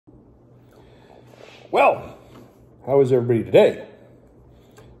Well, how is everybody today?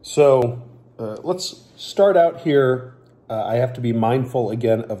 So let's start out here. I have to be mindful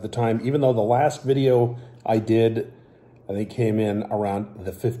again of the time, even though the last video I did, I think came in around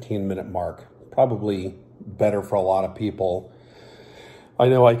the 15-minute mark. Probably better for a lot of people. I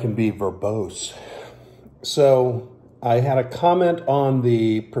know I can be verbose. So I had a comment on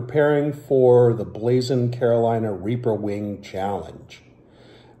the preparing for the Blazing Carolina Reaper Wing Challenge.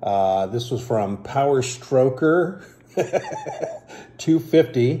 This was from Power Stroker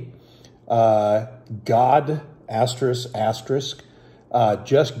 250. God asterisk.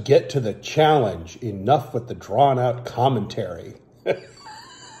 Just get to the challenge. Enough with the drawn out commentary.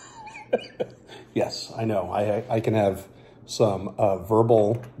 Yes, I know. I can have some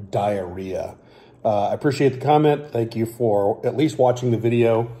verbal diarrhea. I appreciate the comment. Thank you for at least watching the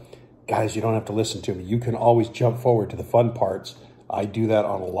video. Guys, you don't have to listen to me. You can always jump forward to the fun parts. I do that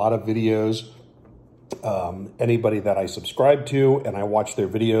on a lot of videos. Anybody that I subscribe to and I watch their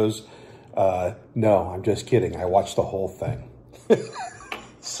videos, no, I'm just kidding. I watch the whole thing.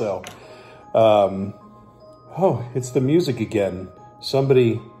 So, oh, it's the music again.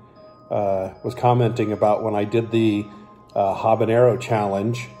 Somebody was commenting about when I did the Habanero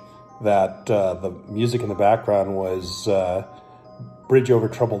challenge that the music in the background was Bridge Over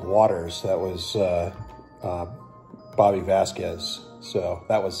Troubled Waters. That was Bobby Vasquez. So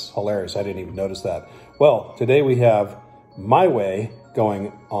that was hilarious. I didn't even notice that. Well, today we have My Way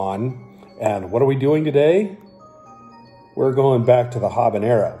going on. And what are we doing today? We're going back to the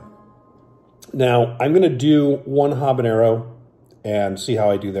habanero. Now, I'm going to do one habanero and see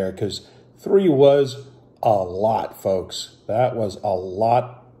how I do there, because 3 was a lot, folks. That was a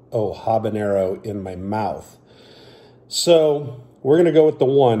lot of habanero in my mouth. So we're going to go with the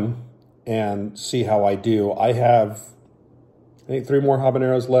 1 and see how I do. I have, I think, 3 more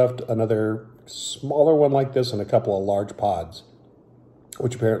habaneros left, another smaller one like this, and a couple of large pods,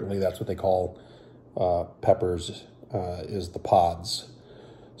 which apparently that's what they call peppers, is the pods.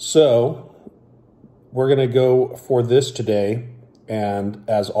 So we're going to go for this today, and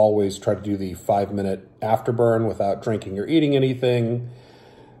as always, try to do the 5-minute afterburn without drinking or eating anything.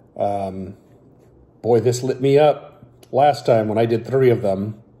 Boy, this lit me up last time when I did 3 of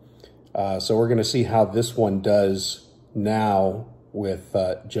them. So we're going to see how this one does now with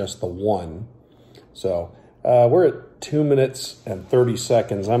just the 1. So we're at 2 minutes and 30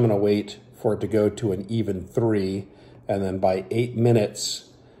 seconds. I'm going to wait for it to go to an even 3. And then by 8 minutes,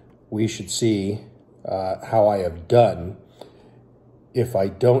 we should see how I have done. If I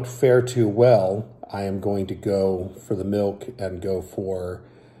don't fare too well, I am going to go for the milk and go for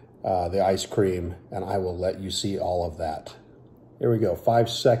the ice cream, and I will let you see all of that. Here we go. 5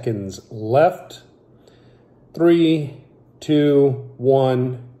 seconds left. 3, 2,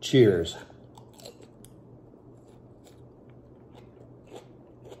 1. Cheers.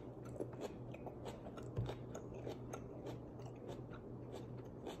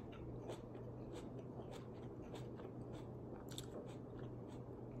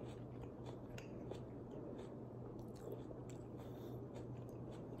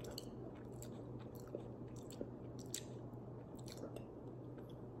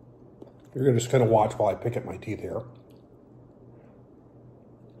 You're going to just kind of watch while I pick at my teeth here.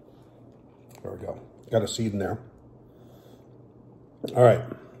 There we go. Got a seed in there. All right.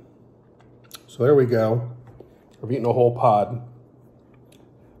 So there we go. I've eaten a whole pod.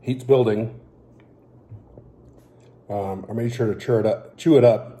 Heat's building. I made sure to chew it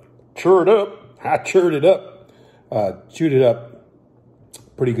up. I chewed it up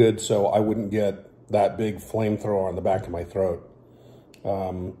pretty good so I wouldn't get that big flamethrower on the back of my throat.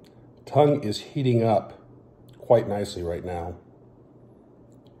 Tongue is heating up quite nicely right now.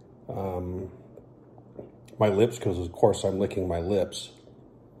 My lips, because of course I'm licking my lips.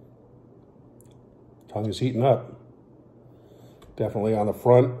 Tongue is heating up. Definitely on the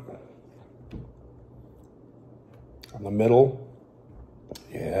front. On the middle.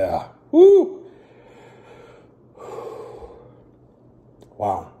 Yeah. Woo!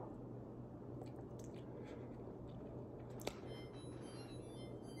 Wow.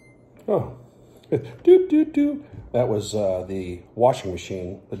 Oh, that was the washing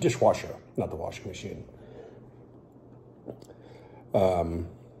machine, the dishwasher, not the washing machine.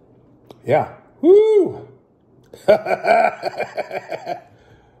 Yeah. Woo!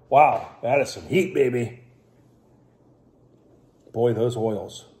 Wow, that is some heat, baby. Boy, those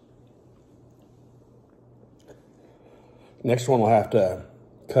oils. Next one we'll have to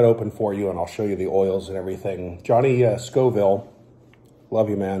cut open for you, and I'll show you the oils and everything. Johnny Scoville. Love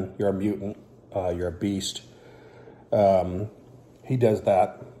you, man. You're a mutant. You're a beast. He does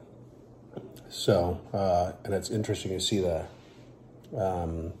that. So, and it's interesting to see the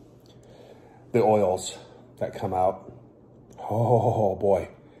oils that come out. Oh boy,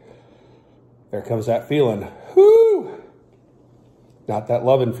 there comes that feeling. Whoo! Not that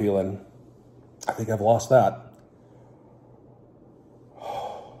loving feeling. I think I've lost that.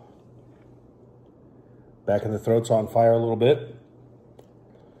 Back of the throat's on fire a little bit.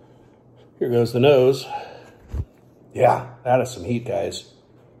 Here goes the nose. Yeah, that is some heat, guys.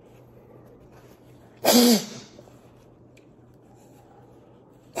 A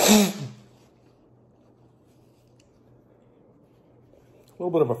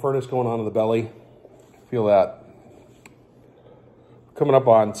little bit of a furnace going on in the belly. Feel that. Coming up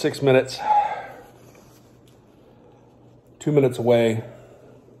on 6 minutes. 2 minutes away.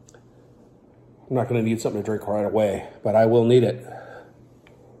 I'm not going to need something to drink right away, but I will need it.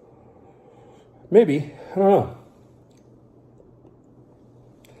 Maybe. I don't know.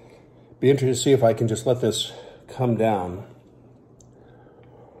 Be interested to see if I can just let this come down.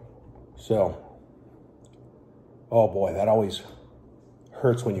 So, oh boy, that always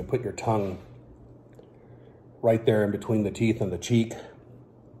hurts when you put your tongue right there in between the teeth and the cheek.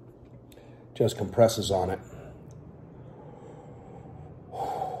 Just compresses on it.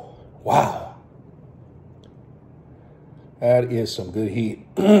 Wow. That is some good heat.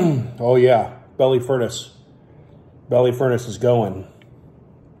 Oh yeah, belly furnace. Belly furnace is going.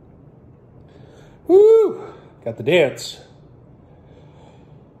 Woo! Got the dance.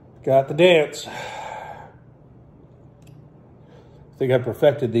 Got the dance. I think I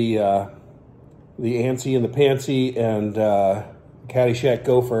perfected the antsy and the pantsy and Caddyshack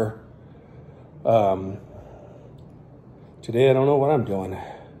gopher. Today I don't know what I'm doing.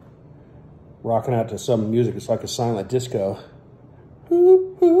 Rocking out to some music. It's like a silent disco.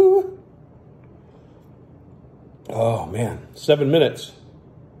 Ooh, ooh. Oh man, 7 minutes.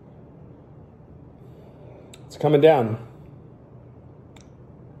 It's coming down.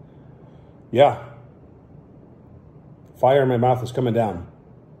 Yeah. Fire in my mouth is coming down.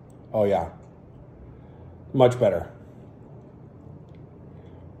 Oh yeah. Much better.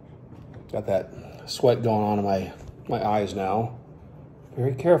 Got that sweat going on in my eyes now.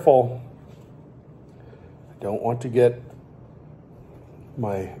 Very careful. Don't want to get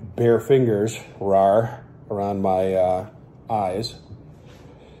my bare fingers around my eyes.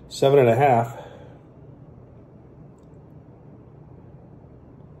 7.5.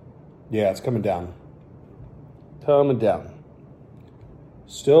 Yeah, it's coming down. Coming down.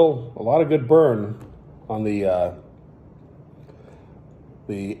 Still a lot of good burn on the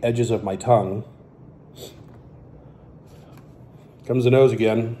edges of my tongue. Comes the nose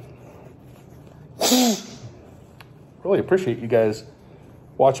again. Really appreciate you guys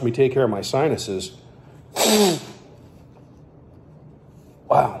watching me take care of my sinuses.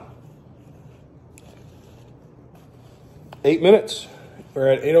 Wow. 8 minutes. We're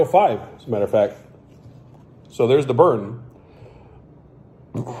at 8:05, as a matter of fact. So there's the burn.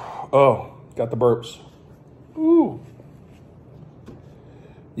 Oh, got the burps. Ooh.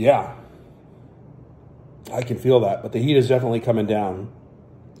 Yeah. I can feel that, but the heat is definitely coming down.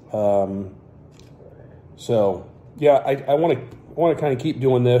 So yeah, I want to kind of keep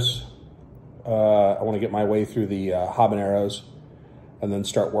doing this. I want to get my way through the habaneros and then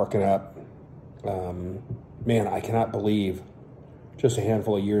start working up. Man, I cannot believe just a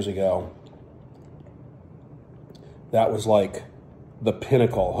handful of years ago that was like the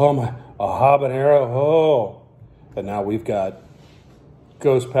pinnacle. Oh my, a habanero. Oh, and now we've got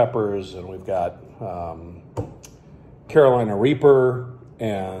ghost peppers and we've got Carolina Reaper,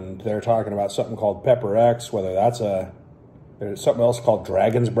 and they're talking about something called Pepper X, whether there's something else called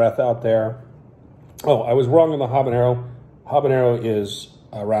Dragon's Breath out there. Oh, I was wrong on the habanero. Habanero is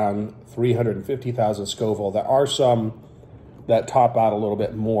around 350,000 Scoville. There are some that top out a little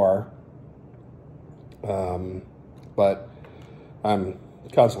bit more, but I'm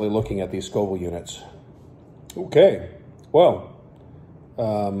constantly looking at these Scoville units. Okay, well,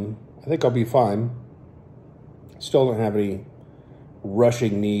 I think I'll be fine. Still don't have any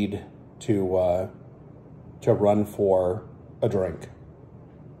rushing need to run for a drink.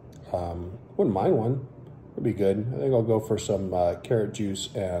 Wouldn't mind one. It'd be good. I think I'll go for some carrot juice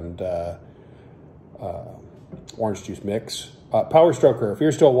and orange juice mix. Power Stroker, if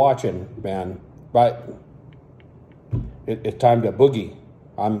you're still watching, man, but it's time to boogie.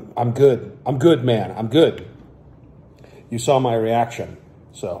 I'm good. I'm good, man. I'm good. You saw my reaction,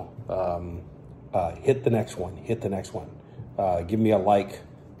 so hit the next one. Hit the next one. Give me a like.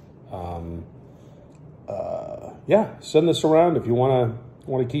 Yeah, send this around if you want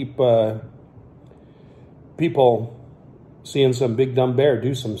to keep people seeing some big dumb bear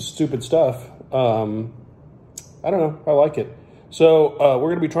do some stupid stuff. I don't know. I like it. So we're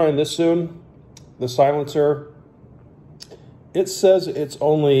going to be trying this soon. The silencer. It says it's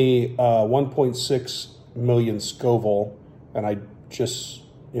only 1.6 million Scoville, and I just,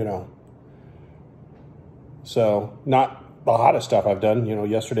 you know, so not the hottest stuff I've done. You know,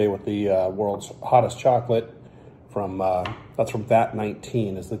 yesterday with the world's hottest chocolate from, that's from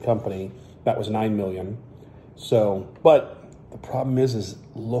VAT19 is the company. That was 9 million. So, but the problem is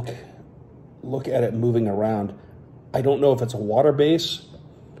look at it moving around. I don't know if it's a water base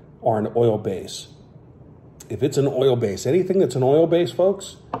or an oil base. If it's an oil base, anything that's an oil base,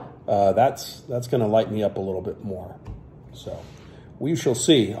 folks, that's going to light me up a little bit more. So we shall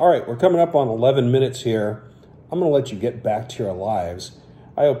see. All right, we're coming up on 11 minutes here. I'm going to let you get back to your lives.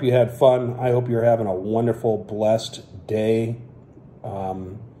 I hope you had fun. I hope you're having a wonderful, blessed day.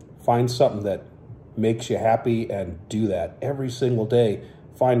 Find something that makes you happy and do that every single day.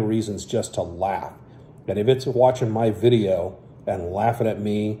 Find reasons just to laugh. And if it's watching my video and laughing at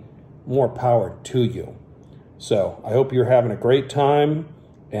me, more power to you. So I hope you're having a great time.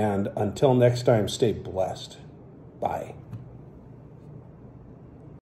 And until next time, stay blessed. Bye.